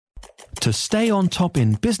To stay on top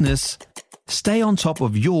in business, stay on top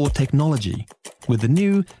of your technology with the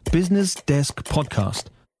new Business Desk podcast,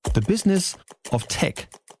 The Business of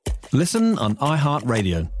Tech. Listen on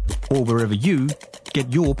iHeartRadio or wherever you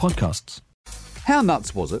get your podcasts. How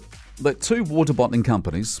nuts was it that two water bottling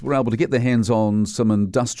companies were able to get their hands on some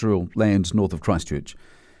industrial land north of Christchurch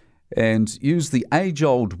and use the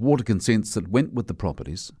age-old water consents that went with the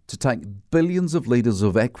properties to take billions of litres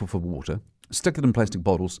of aquifer water, stick it in plastic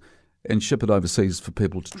bottles and ship it overseas for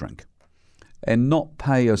people to drink, and not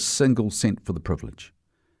pay a single cent for the privilege?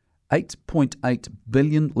 8.8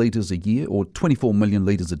 billion litres a year, or 24 million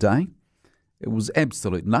litres a day. It was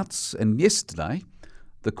absolute nuts, and yesterday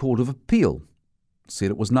the Court of Appeal said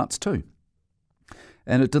it was nuts too.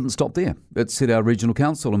 And it didn't stop there. It said our Regional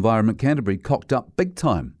Council, Environment Canterbury, cocked up big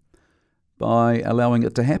time by allowing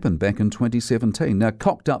it to happen back in 2017. Now,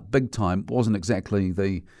 cocked up big time wasn't exactly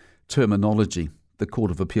the terminology the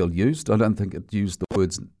Court of Appeal used. I don't think it used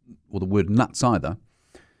the word nuts either,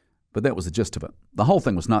 but that was the gist of it. The whole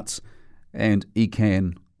thing was nuts, and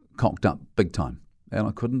ECAN cocked up big time, and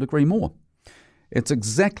I couldn't agree more. It's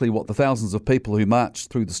exactly what the thousands of people who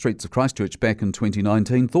marched through the streets of Christchurch back in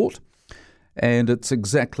 2019 thought, and it's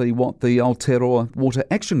exactly what the Aotearoa Water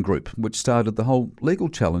Action Group, which started the whole legal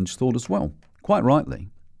challenge, thought as well. Quite rightly.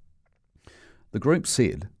 The group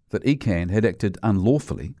said that ECAN had acted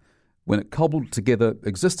unlawfully when it cobbled together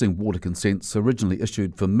existing water consents originally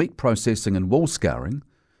issued for meat processing and wool scouring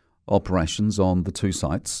operations on the two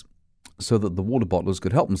sites so that the water bottlers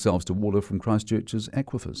could help themselves to water from Christchurch's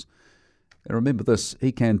aquifers. And remember this,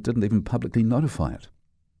 ECAN didn't even publicly notify it.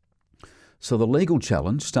 So the legal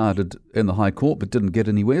challenge started in the High Court but didn't get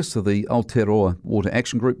anywhere, so the Aotearoa Water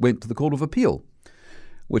Action Group went to the Court of Appeal,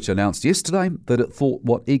 which announced yesterday that it thought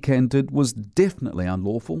what ECAN did was definitely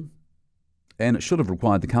unlawful and it should have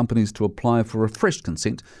required the companies to apply for a fresh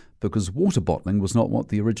consent because water bottling was not what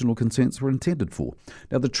the original consents were intended for.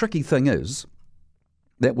 Now, the tricky thing is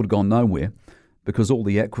that would have gone nowhere because all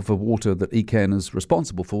the aquifer water that ECAN is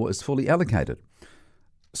responsible for is fully allocated.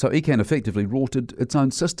 So ECAN effectively rorted its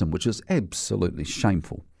own system, which is absolutely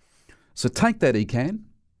shameful. So take that, ECAN,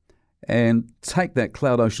 and take that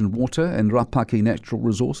Cloud Ocean Water and Rapaki Natural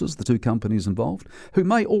Resources, the two companies involved, who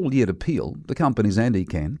may all yet appeal, the companies and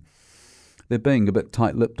ECAN. They're being a bit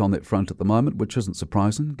tight-lipped on that front at the moment, which isn't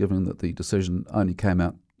surprising, given that the decision only came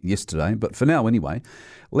out yesterday. But for now, anyway,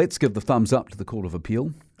 let's give the thumbs up to the Court of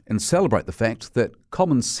Appeal and celebrate the fact that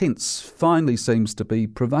common sense finally seems to be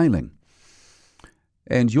prevailing.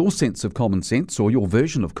 And your sense of common sense, or your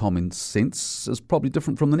version of common sense, is probably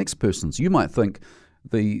different from the next person's. You might think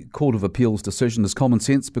the Court of Appeal's decision is common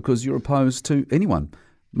sense because you're opposed to anyone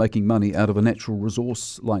making money out of a natural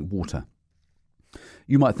resource like water.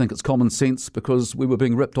 You might think it's common sense because we were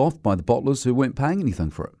being ripped off by the bottlers who weren't paying anything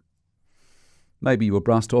for it. Maybe you were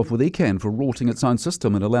brassed off with ECAN for rorting its own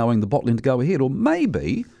system and allowing the bottling to go ahead. Or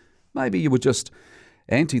maybe you were just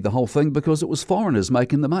anti the whole thing because it was foreigners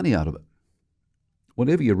making the money out of it.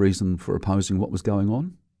 Whatever your reason for opposing what was going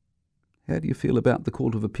on, how do you feel about the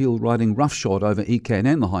Court of Appeal riding roughshod over ECAN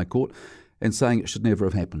and the High Court and saying it should never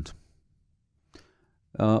have happened?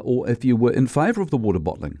 Or if you were in favour of the water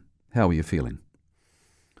bottling, how are you feeling?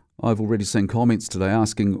 I've already seen comments today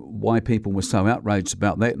asking why people were so outraged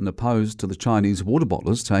about that and opposed to the Chinese water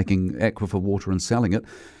bottlers taking aquifer water and selling it,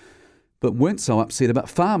 but weren't so upset about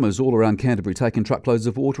farmers all around Canterbury taking truckloads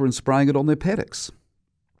of water and spraying it on their paddocks.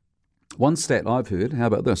 One stat I've heard, how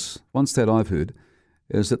about this? One stat I've heard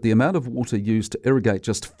is that the amount of water used to irrigate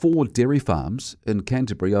just 4 dairy farms in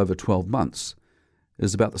Canterbury over 12 months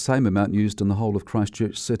is about the same amount used in the whole of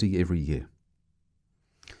Christchurch City every year.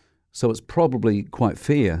 So it's probably quite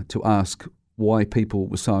fair to ask why people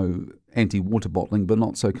were so anti-water bottling but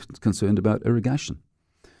not so concerned about irrigation.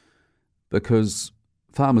 Because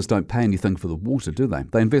farmers don't pay anything for the water, do they?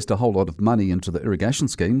 They invest a whole lot of money into the irrigation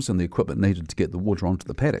schemes and the equipment needed to get the water onto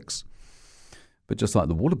the paddocks. But just like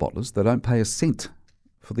the water bottlers, they don't pay a cent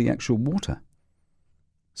for the actual water.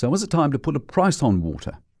 So is it time to put a price on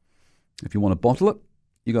water? If you want to bottle it,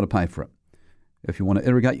 you've got to pay for it. If you want to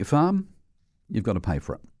irrigate your farm, you've got to pay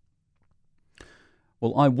for it.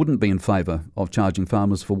 Well, I wouldn't be in favour of charging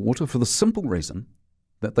farmers for water for the simple reason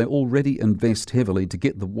that they already invest heavily to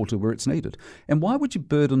get the water where it's needed. And why would you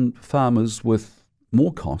burden farmers with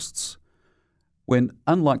more costs when,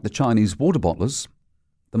 unlike the Chinese water bottlers,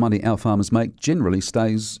 the money our farmers make generally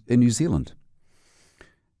stays in New Zealand?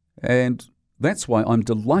 And that's why I'm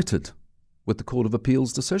delighted with the Court of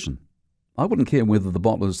Appeal's decision. I wouldn't care whether the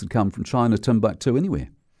bottlers had come from China, Timbuktu, anywhere.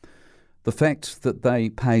 The fact that they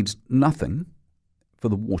paid nothing for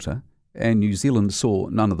the water and New Zealand saw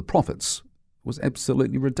none of the profits was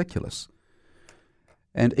absolutely ridiculous.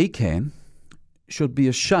 And ECAN should be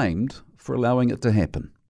ashamed for allowing it to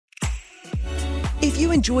happen. If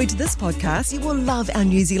you enjoyed this podcast, you will love our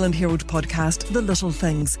New Zealand Herald podcast, The Little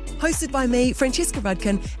Things, hosted by me, Francesca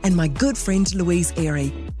Rudkin, and my good friend Louise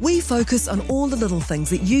Airy. We focus on all the little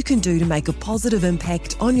things that you can do to make a positive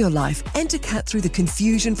impact on your life and to cut through the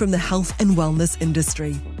confusion from the health and wellness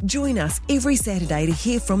industry. Join us every Saturday to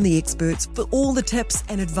hear from the experts for all the tips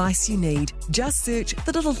and advice you need. Just search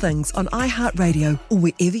The Little Things on iHeartRadio or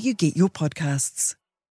wherever you get your podcasts.